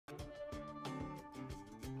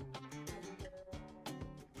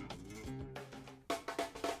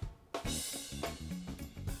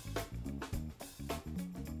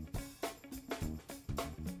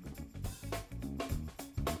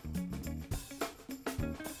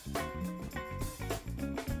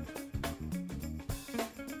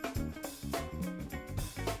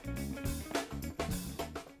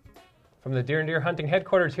From the Deer and Deer Hunting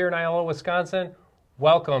headquarters here in Iola, Wisconsin,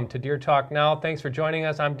 welcome to Deer Talk Now. Thanks for joining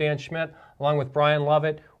us. I'm Dan Schmidt, along with Brian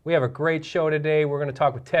Lovett. We have a great show today. We're going to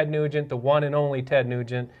talk with Ted Nugent, the one and only Ted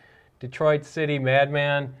Nugent, Detroit City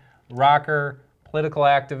madman, rocker, political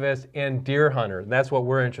activist, and deer hunter. That's what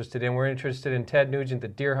we're interested in. We're interested in Ted Nugent, the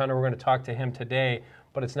deer hunter. We're going to talk to him today,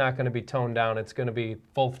 but it's not going to be toned down. It's going to be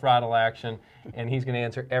full throttle action, and he's going to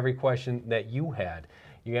answer every question that you had.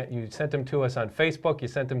 You sent them to us on Facebook. You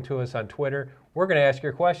sent them to us on Twitter. We're going to ask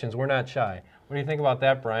your questions. We're not shy. What do you think about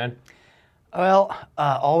that, Brian? Well,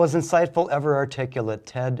 always insightful, ever articulate.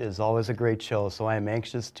 Ted is always a great show, so I am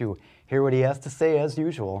anxious to hear what he has to say as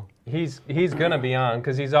usual. He's going to be on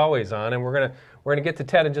because he's always on, and we're going to get to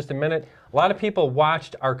Ted in just a minute. A lot of people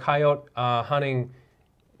watched our coyote hunting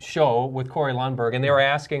show with Corey Lundberg, and they were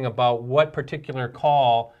asking about what particular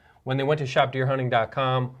call, when they went to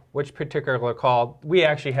shopdeerhunting.com, which particular call. We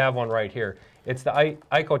actually have one right here. It's the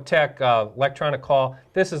Icotech electronic call.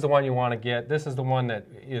 This is the one you want to get. This is the one that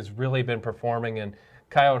has really been performing, and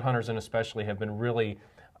coyote hunters and especially have been really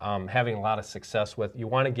having a lot of success with. You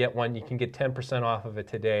want to get one. You can get 10% off of it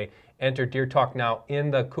today. Enter Deer Talk Now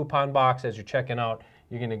in the coupon box as you're checking out.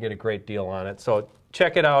 You're going to get a great deal on it. So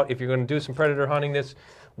check it out. If you're going to do some predator hunting this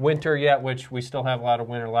winter yet, which we still have a lot of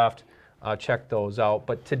winter left, check those out.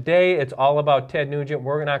 But today it's all about Ted Nugent.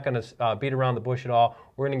 We're not going to beat around the bush at all.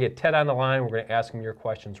 We're going to get Ted on the line. We're going to ask him your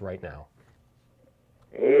questions right now.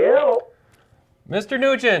 Hello. Mr.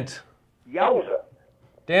 Nugent. Yowza.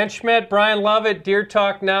 Dan Schmidt, Brian Lovett, Deer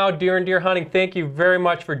Talk Now, Deer and Deer Hunting. Thank you very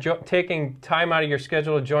much for taking time out of your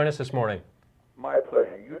schedule to join us this morning. My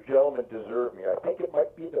pleasure. You gentlemen deserve me. I think it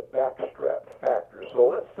might be the backstrap factor. So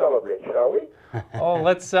let's celebrate, shall we? Oh,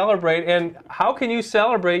 let's celebrate. And how can you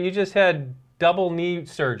celebrate? You just had double knee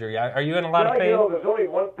surgery. Are you in a lot of pain? You know, there's only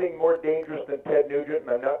one thing more dangerous than Ted Nugent, and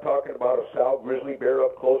I'm not talking about a sow grizzly bear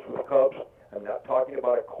up close with cubs. I'm not talking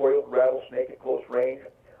about a coiled rattlesnake at close range.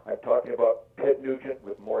 I'm talking about Ted Nugent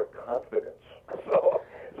with more confidence.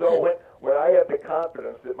 So when I have the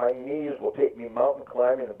confidence that my knees will take me mountain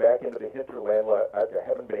climbing and back into the hinterland, I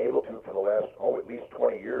haven't been able to for the last, at least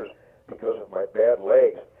 20 years because of my bad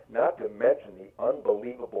legs, not to mention the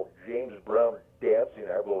unbelievable James Brown dancing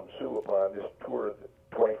I will ensue upon this tour of the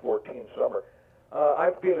 2014 summer,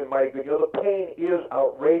 I'm feeling mighty good. You know, the pain is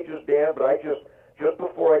outrageous, Dan, but just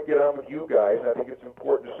before I get on with you guys, I think it's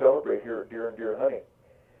important to celebrate here at Deer and Deer Hunting,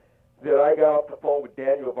 that I got off the phone with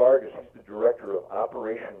Daniel Vargas. He's the director of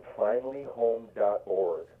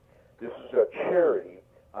OperationFinallyHome.org. This is a charity,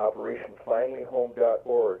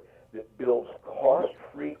 OperationFinallyHome.org, that builds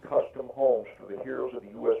cost-free custom homes for the heroes of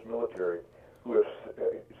the U.S. military who have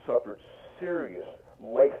suffered serious,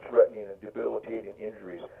 life-threatening and debilitating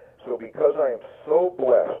injuries. So because I am so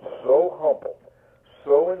blessed, so humbled,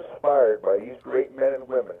 so inspired by these great men and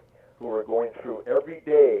women who are going through every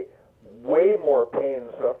day way more pain and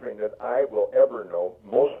suffering than I will ever know,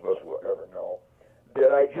 most of us will ever know,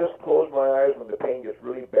 that I just close my eyes when the pain gets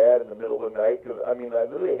really bad in the middle of the night, because, I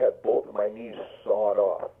literally had both of my knees sawed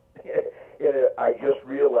off. And I just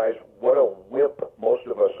realized what a wimp most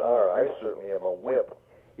of us are. I certainly am a wimp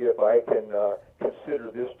if I can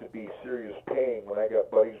consider this to be serious pain when I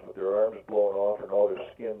got buddies with their arms blown off and all their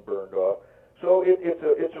skin burned off. So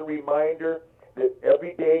it's a reminder that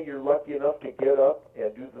every day you're lucky enough to get up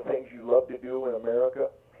and do the things you love to do in America,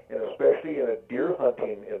 and especially in a deer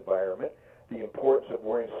hunting environment, the importance of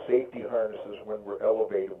wearing safety harnesses when we're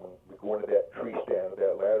elevated, when we go into that tree stand or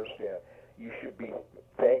that ladder stand. You should be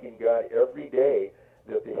thanking God every day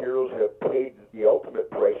that the heroes have paid the ultimate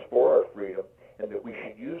price for our freedom, and that we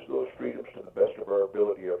should use those freedoms to the best of our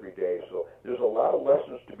ability every day. So there's a lot of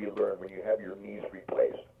lessons to be learned when you have your knees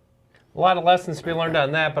replaced. A lot of lessons to be learned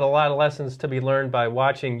on that, but a lot of lessons to be learned by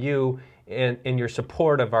watching you in your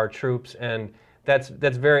support of our troops, and that's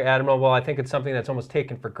very admirable. I think it's something that's almost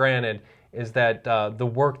taken for granted, is that the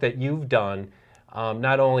work that you've done,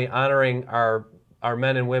 not only honoring our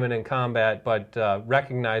men and women in combat, but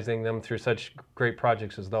recognizing them through such great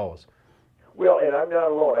projects as those. Well, and I'm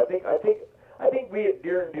not alone. I think we at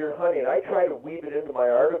Deer and Deer Hunting, I try to weave it into my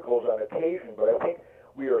articles on occasion, but I think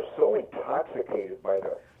we are so intoxicated by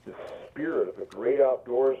the spirit of the great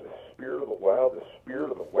outdoors, the spirit of the wild, the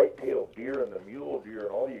spirit of the white-tailed deer and the mule deer and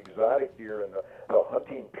all the exotic deer and the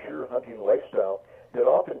hunting, pure hunting lifestyle, that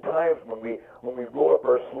oftentimes when we roll up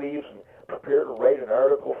our sleeves and prepare to write an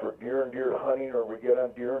article for Deer and Deer Hunting, or we get on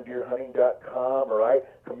DeerandDeerHunting.com, or I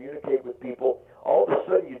communicate with people, all of a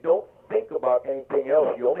sudden you don't think about anything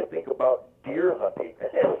else. You only think about deer hunting.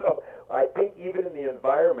 So I think even in the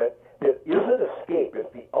environment that is an escape,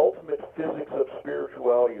 it's the ultimate physics of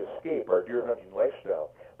spirituality escape, our deer hunting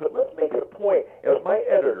lifestyle. But let's make it a point, as my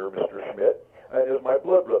editor, Mr. Schmidt,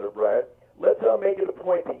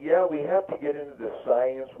 have to get into the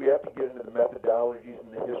science, we have to get into the methodologies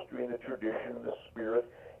and the history and the tradition and the spirit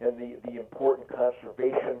and the important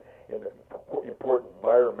conservation and the important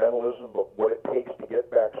environmentalism of what it takes to get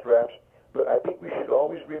back straps. But I think we should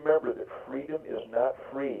always remember that freedom is not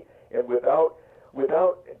free. And without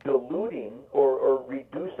diluting or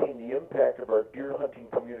reducing the impact of our deer hunting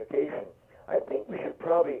communication, I think we should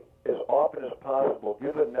probably, as often as possible,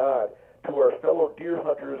 give a nod to our fellow deer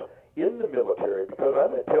hunters in the military, because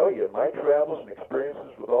I'm going to tell you, in my travels and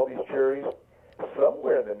experiences with all these charities,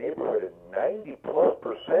 somewhere in the neighborhood of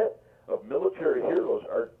 90+% of military heroes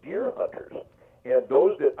are deer hunters. And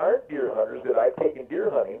those that aren't deer hunters that I've taken deer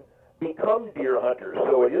hunting become deer hunters.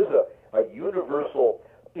 So it is a universal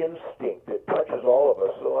instinct that touches all of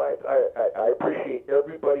us. So I appreciate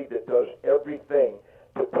everybody that does everything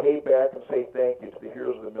to pay back and say thank you to the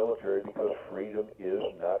heroes of the military, because freedom is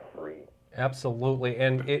not free. Absolutely.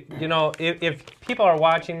 And, if people are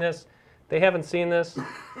watching this, they haven't seen this,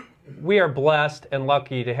 we are blessed and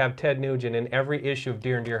lucky to have Ted Nugent in every issue of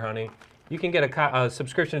Deer and Deer Hunting. You can get a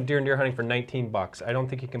subscription to Deer and Deer Hunting for $19. I don't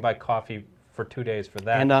think you can buy coffee for 2 days for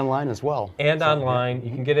that. And online as well. And online.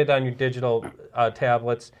 You can get it on your digital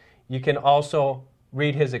tablets. You can also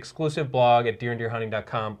read his exclusive blog at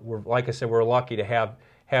deeranddeerhunting.com. Like I said, we're lucky to have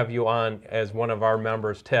you on as one of our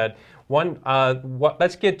members, Ted.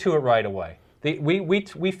 Let's get to it right away.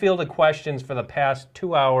 We fielded questions for the past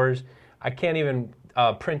 2 hours. I can't even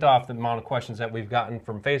print off the amount of questions that we've gotten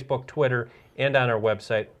from Facebook, Twitter, and on our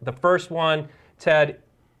website. The first one, Ted,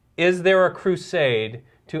 is there a crusade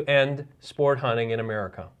to end sport hunting in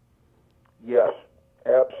America? Yes,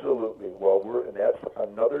 absolutely. Well, and that's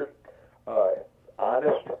another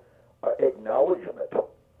honest acknowledgement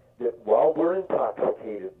that while we're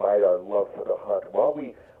intoxicated by our love for the hunt, while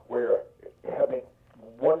we're having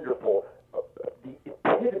wonderful, the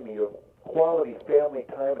epitome of quality family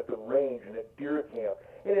time at the range and at deer camp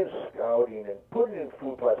and in scouting and putting in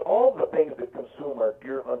food plots, all the things that consume our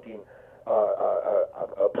deer hunting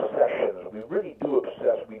obsessions. We really do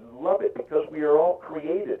obsess. We love it because we are all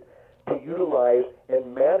created to utilize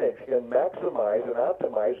and manage and maximize and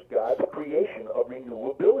optimize God's creation of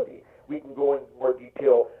renewability. We can go in more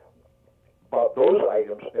detail about those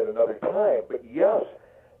items at another time, but yes,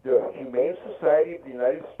 the Humane Society of the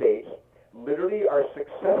United States literally are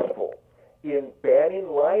successful in banning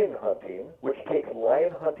lion hunting, which takes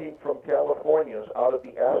lion hunting from Californians out of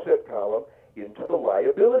the asset column into the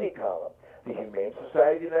liability column. The Humane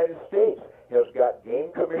Society of the United States has got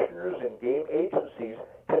game commissioners and game agencies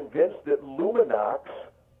convinced that luminox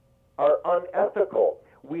are unethical.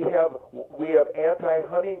 We have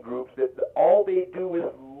anti-hunting groups that all they do is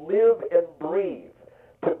live and breathe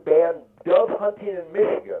to ban dove hunting in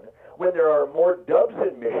Michigan when there are more doves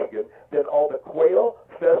in Michigan than all the quail,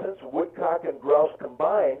 pheasants, woodcock, and grouse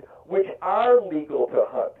combined, which are legal to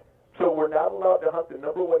hunt. So we're not allowed to hunt the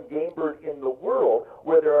 #1 game bird in the world,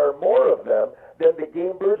 where there are more of them than the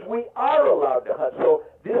game birds we are allowed to hunt. So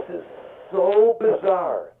this is so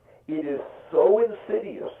bizarre. It is so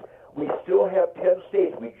insidious. We still have 10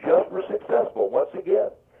 states. We just were successful, once again,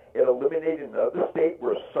 in eliminating another state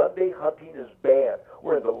where Sunday hunting is banned.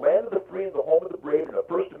 We're in the land of the free and the home of the brave, and the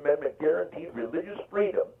First Amendment guaranteed religious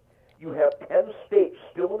freedom. You have 10 states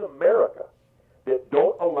still in America that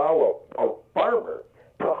don't allow a farmer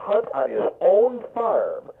to hunt on his own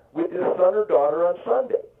farm with his son or daughter on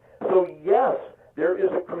Sunday. So yes, there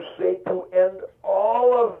is a crusade to end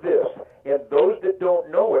all of this. And those that don't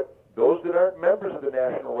know it, those that aren't members of the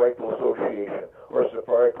National Rifle Association or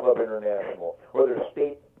Safari Club International or their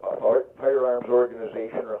state firearms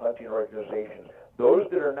organization or hunting organizations, those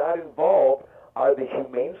that are not involved are the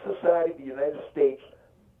Humane Society of the United States'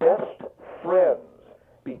 best friends.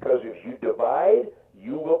 Because if you divide,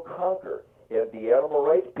 you will conquer. And the animal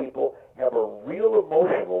rights people have a real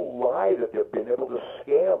emotional lie that they've been able to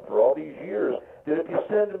scam for all these years, that if you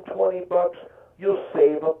send them $20, you'll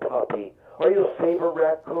save a puppy, or you'll save a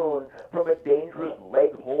raccoon from a dangerous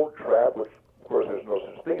leg-hold trap, which, of course, there's no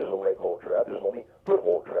such thing as a leg-hold trap. There's only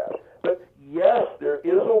foothold traps. But, yes, there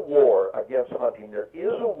is a war against hunting. There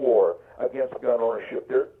is a war against gun ownership.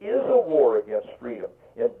 There is a war against freedom.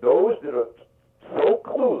 And those that are so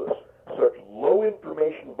clueless, such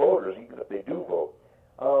low-information voters, even if they do vote,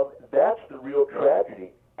 that's the real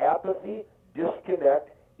tragedy. Apathy, disconnect,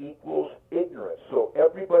 equals ignorance. So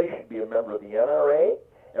everybody should be a member of the NRA.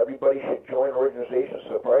 Everybody should join organizations.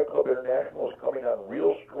 Safari Club International is coming on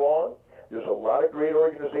real strong. There's a lot of great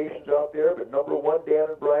organizations out there, but #1, Dan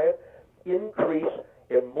and Brian, increase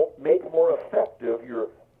and make more effective your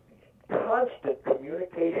constant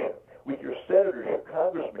communication with your senators, your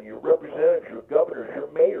congressmen, your representatives, your governors, your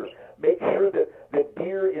mayors. Make sure that the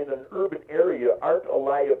deer in an urban a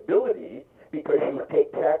liability because you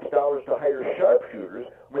take tax dollars to hire sharpshooters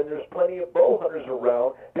when there's plenty of bow hunters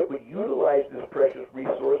around that would utilize this precious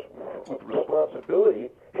resource with responsibility,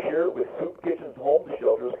 share it with soup kitchens, homeless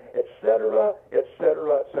shelters, et cetera, et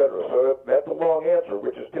cetera, et cetera. So that's a long answer,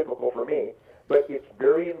 which is typical for me, but it's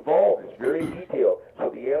very involved, it's very detailed. So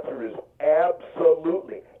the answer is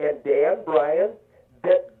absolutely. And Dan, Brian,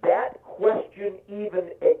 that question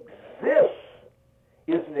even exists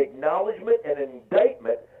is an acknowledgement and an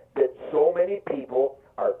indictment that so many people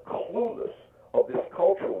are clueless of this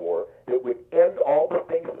culture war that would end all the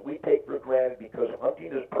things that we take for granted because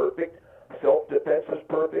hunting is perfect, self-defense is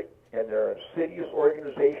perfect, and there are insidious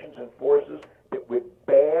organizations and forces that would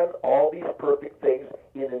ban all these perfect things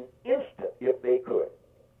in an instant if they could.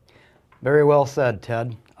 Very well said,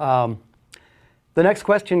 Ted. The next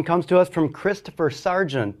question comes to us from Christopher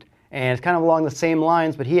Sargent, and it's kind of along the same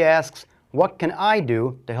lines, but he asks, what can I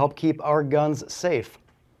do to help keep our guns safe?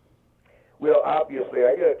 Well, obviously,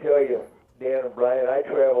 I got to tell you, Dan and Brian, I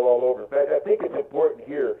travel all over. In fact, I think it's important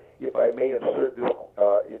here, if I may insert this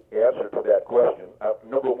answer to that question.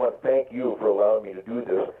 Number one, thank you for allowing me to do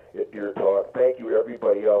this at Deer Talk. Thank you,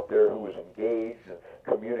 everybody out there who is engaged and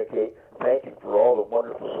communicate. Thank you for all the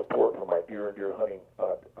wonderful support from my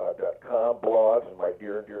D&DHunting.com blogs and my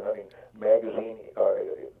Deer and Deer Hunting magazine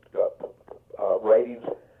writings.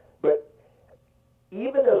 But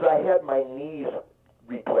even as I had my knees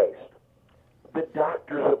replaced, the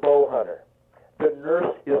doctor's a bow hunter. The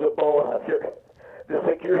nurse is a bow hunter. The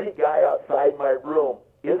security guy outside my room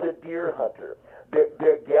is a deer hunter.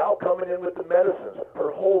 The gal coming in with the medicines,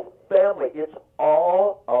 her whole family, it's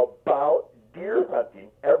all about deer hunting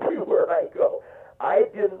everywhere I go. I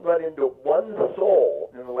didn't run into one soul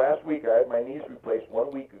in the last week. I had my knees replaced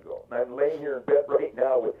 1 week ago. And I'm laying here in bed right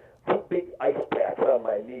now with 2 big ice packs on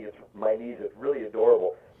my knees. It's really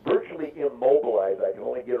adorable. Virtually immobilized. I can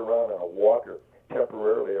only get around on a walker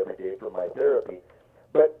temporarily every day for my therapy.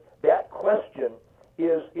 But that question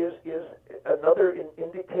is another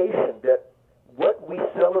indication that what we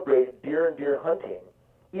celebrate at Deer and Deer Hunting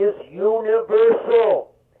is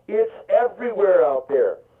universal. It's everywhere out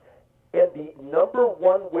there. And the number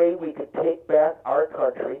one way we could take back our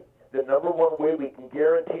country, the number one way we can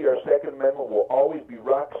guarantee our Second Amendment will always be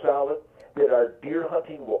rock solid, that our deer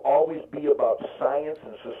hunting will always be about science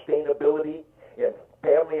and sustainability and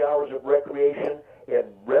family hours of recreation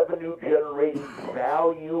and revenue-generating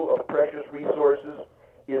value of precious resources,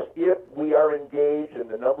 is if we are engaged in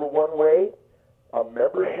the number one way, a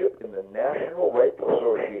membership in the National Rifle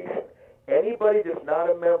Association. Anybody that's not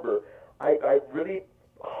a member, I really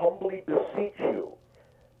humbly beseech you,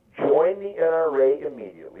 join the NRA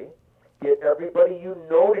immediately. Get everybody you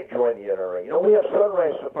know to join the NRA. You know, we have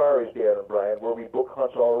sunrise safaris, Dan and Brian, where we book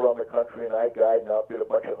hunts all around the country, and I guide and outfit a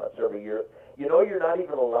bunch of hunts every year. You know, you're not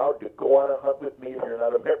even allowed to go on a hunt with me if you're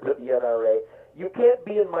not a member of the NRA. You can't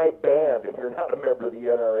be in my band if you're not a member of the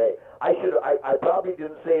NRA. I probably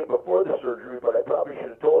didn't say it before the surgery, but I probably should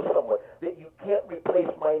have told someone that you can't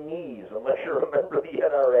replace my knees unless you're a member of the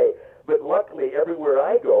NRA. But luckily, everywhere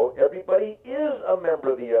I go, everybody is a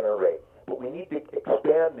member of the NRA. But we need to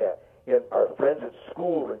expand that. And our friends at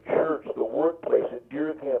school and church, the workplace, at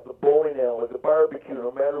deer camp, the bowling alley, the barbecue, no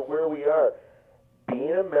matter where we are,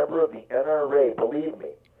 being a member of the NRA, believe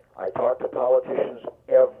me, I talk to politicians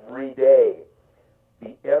every day.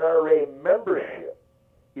 The NRA membership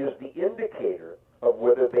is the indicator of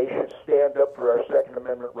whether they should stand up for our Second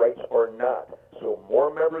Amendment rights or not. So more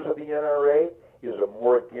members of the NRA is a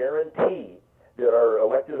more guarantee that our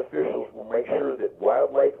elected officials will make sure that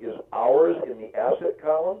wildlife is ours in the asset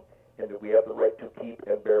column and that we have the right to keep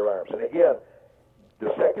and bear arms. And again, the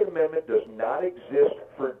Second Amendment does not exist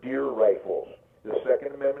for deer rifles. The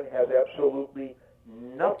Second Amendment has absolutely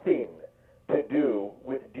nothing to do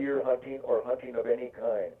with deer hunting or hunting of any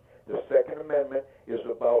kind. The Second Amendment is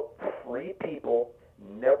about free people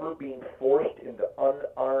never being forced into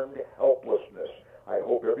unarmed helplessness. I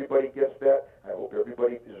hope everybody gets that. I hope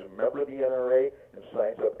everybody is a member of the NRA and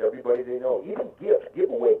signs up everybody they know. Even gifts, give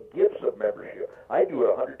away gifts of membership. I do it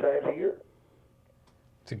 100 times a year.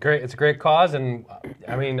 It's a great cause, and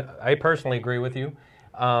I mean, I personally agree with you.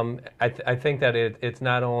 I think that it's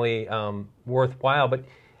not only worthwhile, but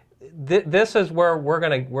this is where we're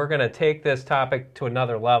gonna take this topic to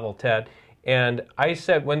another level, Ted. And I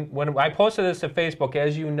said when I posted this to Facebook,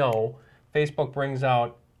 as you know, Facebook brings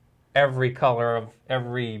out every color of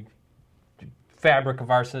every fabric of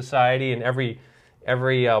our society and every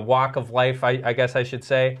walk of life, I guess I should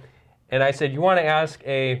say. And I said, you want to ask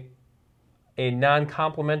a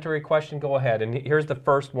non-complimentary question? Go ahead. And here's the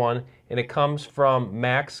first one, and it comes from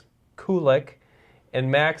Max Kulik. And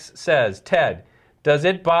Max says, Ted, Does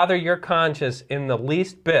it bother your conscience in the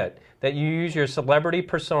least bit that you use your celebrity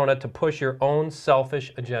persona to push your own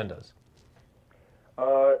selfish agendas?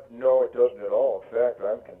 No, it doesn't at all. In fact,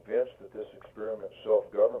 I'm convinced that this experiment,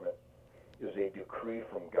 self-government, is a decree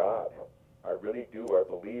from God. I really do. I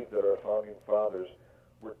believe that our founding fathers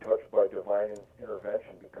were touched by divine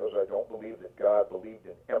intervention, because I don't believe that God believed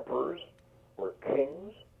in emperors or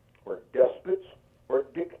kings or despots or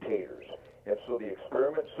dictators. And so the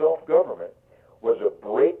experiment, self-government, was a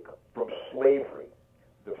break from slavery.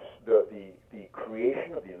 The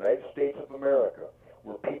creation of the United States of America,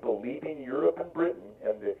 were people leaving Europe and Britain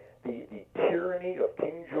and the tyranny of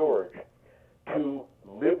King George to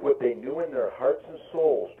live what they knew in their hearts and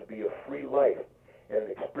souls to be a free life. And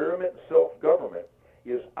an experiment in self-government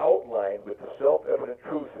is outlined with the self-evident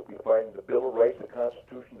truth that we find in the Bill of Rights, the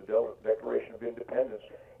Constitution, the Declaration of Independence,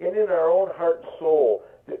 and in our own heart and soul,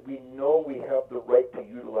 that we know we have the right to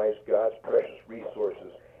utilize God's precious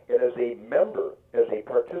resources. And as a member, as a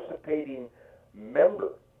participating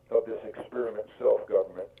member of this experiment,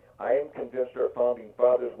 self-government, I am convinced our founding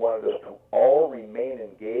fathers wanted us to all remain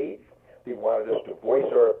engaged. They wanted us to voice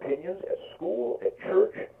our opinions at school, at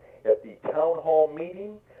church, at the town hall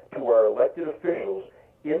meeting, to our elected officials,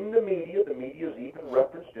 in the media. The media is even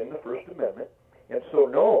referenced in the First Amendment. And so,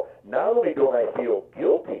 no, not only don't I feel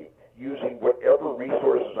guilty using whatever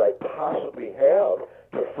resources I possibly have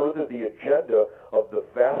to further the agenda of the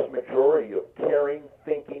vast majority of caring,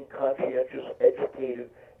 thinking, conscientious, educated,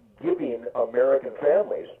 giving American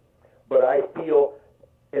families, but I feel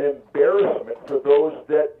an embarrassment for those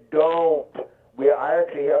that don't. I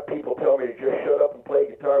actually have people tell me to just shut up and play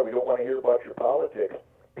guitar. We don't want to hear about your politics.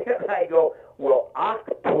 And I go, well,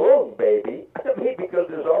 Achtung, baby. I mean, because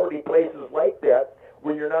there's already places like that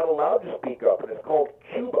where you're not allowed to speak up, and it's called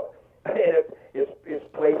Cuba. And it's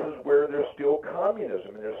places where there's still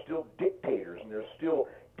communism, and there's still dictators, and there's still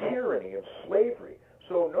tyranny and slavery.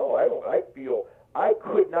 So, no, I feel I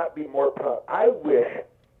could not be more proud. I wish,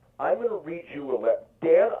 I'm going to read you a letter.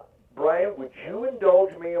 Dan, Brian, would you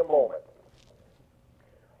indulge me a moment?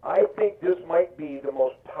 I think this might be the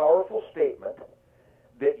most powerful statement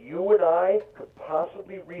that you and I could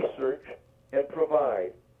possibly research and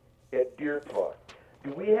provide at Deer Talk.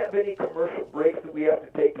 Do we have any commercial breaks that we have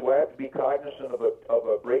to take? Do I have to be cognizant of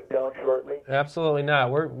a breakdown shortly? Absolutely not.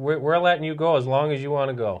 We're letting you go as long as you want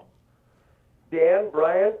to go. Dan,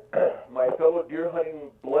 Brian, my fellow deer hunting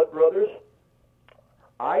blood brothers,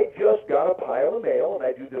 I just got a pile of mail, and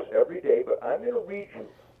I do this every day, but I'm going to read you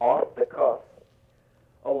off the cuff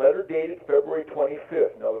a letter dated February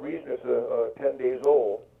 25th. Now, the reason it's 10 days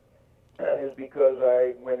old is because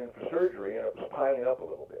I went in for surgery, and it was piling up a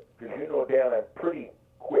little bit. Because you know, Dan, I'm pretty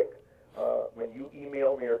quick. When you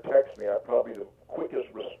email me or text me, I'm probably the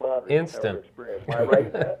quickest responder Instant. I've ever experienced. Am I right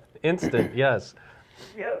in that? Instant, yes.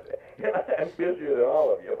 Yes, and I'm busier than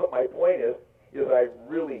all of you. But my point is I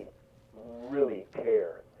really, really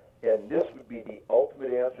care. And this would be the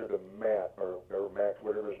ultimate answer to Matt, or Max,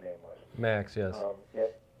 whatever his name was. Max, yes.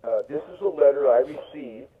 This is a letter I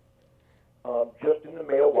received just in the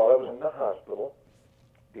mail while I was in the hospital,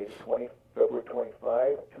 dated February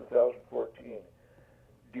 25, 2014.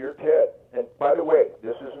 Dear Ted, and by the way,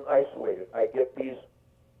 this isn't isolated. I get these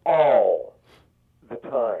all the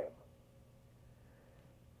time.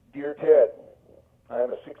 Dear Ted, I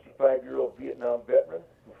am a 65-year-old Vietnam veteran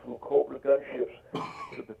who flew Cobra gunships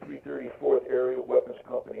to the 334th Aerial Weapons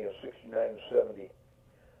Company in 69 and 70.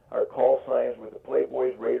 Our call signs were the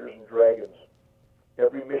Playboys, Raiders, and Dragons.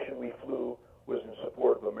 Every mission we flew was in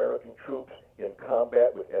support of American troops in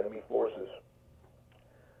combat with enemy forces.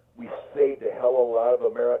 We saved a hell of a lot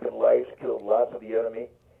of American lives, killed lots of the enemy,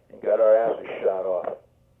 and got our asses shot off.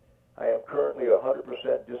 I am currently a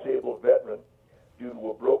 100% disabled veteran due to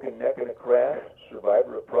a broken neck in a crash,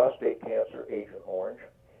 survivor of prostate cancer, Agent Orange,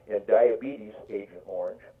 and diabetes, Agent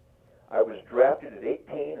Orange. I was drafted at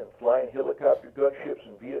 18 and flying helicopter gunships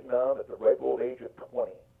in Vietnam at the ripe old age of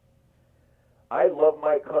 20. I love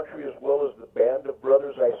my country as well as the band of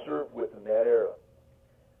brothers I served with in that era.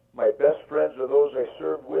 My best friends are those I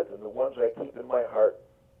served with and the ones I keep in my heart.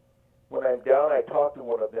 When I'm down, I talk to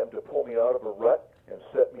one of them to pull me out of a rut and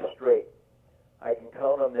set me straight. I can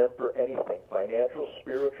count on them for anything, financial,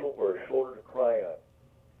 spiritual, or a shoulder to cry on.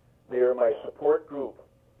 They are my support group.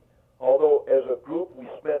 Although as a group we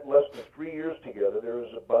spent less than 3 years together, there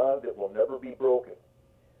is a bond that will never be broken.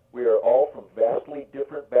 We are all from vastly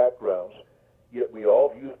different backgrounds, yet we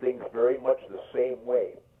all view things very much the same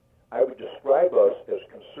way. I would describe us as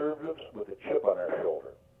conservatives with a chip on our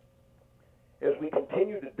shoulder. As we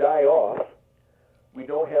continue to die off, we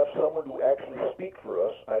don't have someone to actually speak for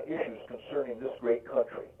us on issues concerning this great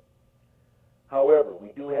country. However, However,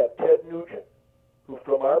 we do have Ted Nugent, who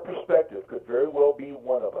from our perspective could very well be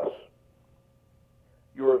one of us.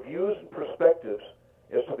 Your views and perspectives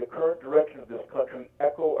as to the current direction of this country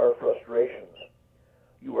echo our frustrations.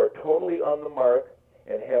 You are totally on the mark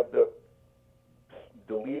and have the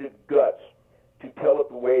deleted guts to tell it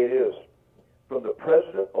the way it is. From the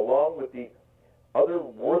president, along with the other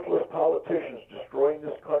worthless politicians destroying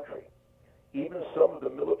this country, even some of the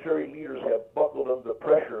military leaders have buckled under the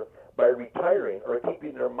pressure by retiring or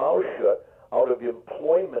keeping their mouths shut out of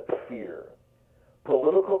employment fear.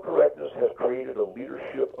 Political correctness has created a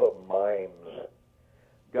leadership of mimes.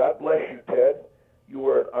 God bless you, Ted. You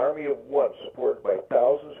are an army of one, supported by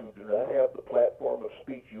thousands who do not have the platform of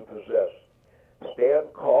speech you possess. Stand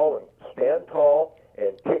tall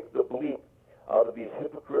and kick the bleep out of these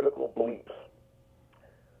hypocritical bleeps.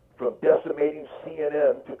 From decimating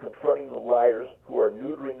CNN to confronting the liars who are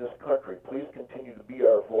neutering this country, please continue to be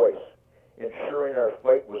our voice, ensuring our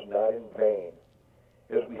fight was not in vain.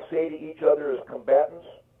 As we say to each other as combatants,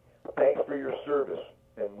 thanks for your service,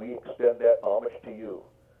 and we extend that homage to you.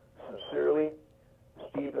 Sincerely,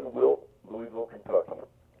 Stephen Wilt, Louisville, Kentucky.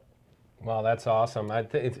 Wow, that's awesome.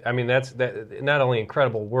 I mean, that's not only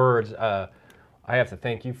incredible words. I have to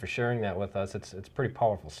thank you for sharing that with us. It's pretty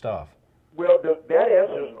powerful stuff. Well, that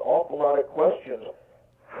answers an awful lot of questions.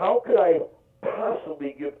 How could I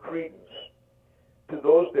possibly give credence to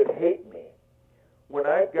those that hate me when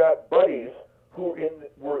I've got buddies who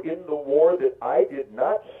were in the war that I did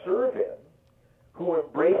not serve in, who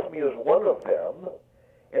embrace me as one of them,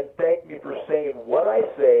 and thank me for saying what I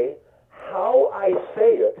say, how I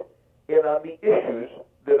say it, and on the issues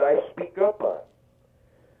that I speak up on.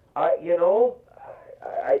 I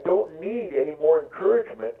don't need any more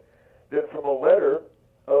encouragement than from a letter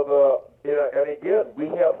of and again, we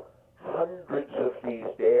have hundreds of these,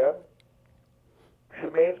 Dan.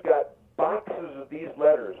 Shemaine's got boxes of these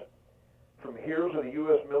letters from heroes of the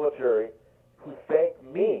U.S. military who thank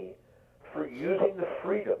me for using the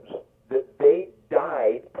freedoms that they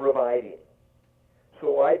died providing.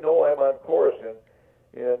 So I know I'm on course,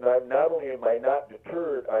 and I'm not only am I not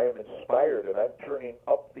deterred, I am inspired, and I'm turning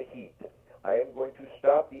up the heat. I am going to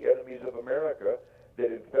stop the enemies of America that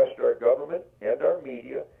infest our government and our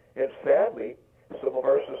media, and sadly, some of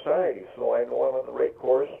our society. So I know I'm on the right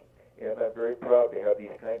course, and I'm very proud to have these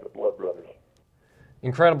kind of blood brothers.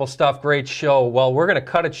 Incredible stuff. Great show. Well, we're going to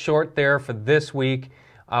cut it short there for this week.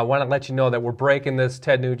 I want to let you know that we're breaking this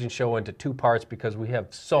Ted Nugent show into 2 parts because we have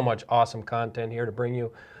so much awesome content here to bring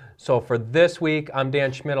you. So for this week, I'm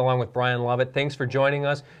Dan Schmidt along with Brian Lovett. Thanks for joining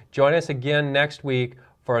us. Join us again next week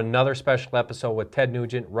for another special episode with Ted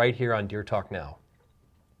Nugent right here on Deer Talk Now.